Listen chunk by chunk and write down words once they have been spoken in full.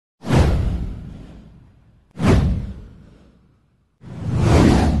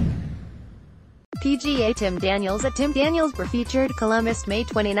PGA Tim Daniels at TimDanielsBRFeatured. Columnist May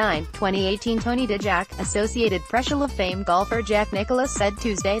 29, 2018. Tony Dejak, Associated PressHall of Fame golfer Jack Nicklaus said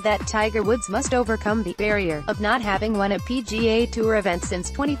Tuesday that Tiger Woods must overcome the barrier of not having won a PGA Tour event since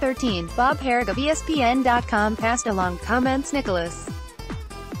 2013. Bob Harig of ESPN.com passed along comments. Nicklaus,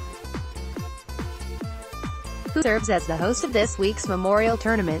 who serves as the host of this week's Memorial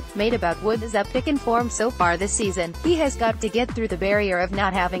Tournament, made about Woods' uptick in form so far this season. "He has got to get through the barrier of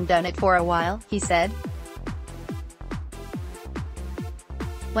not having done it for a while," he said.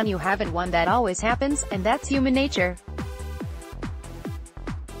 "When you haven't won, that always happens, and that's human nature.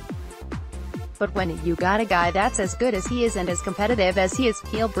 But when you got a guy that's as good as he is and as competitive as he is,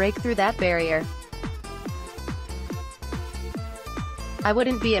 he'll break through that barrier. I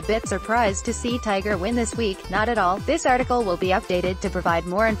wouldn't be a bit surprised to see Tiger win this week, not at all." This article will be updated to provide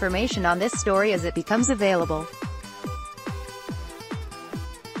more information on this story as it becomes available.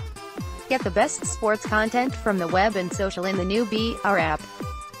 Get the best sports content from the web and social in the new BR app.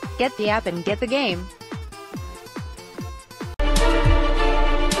 Get the app and get the game.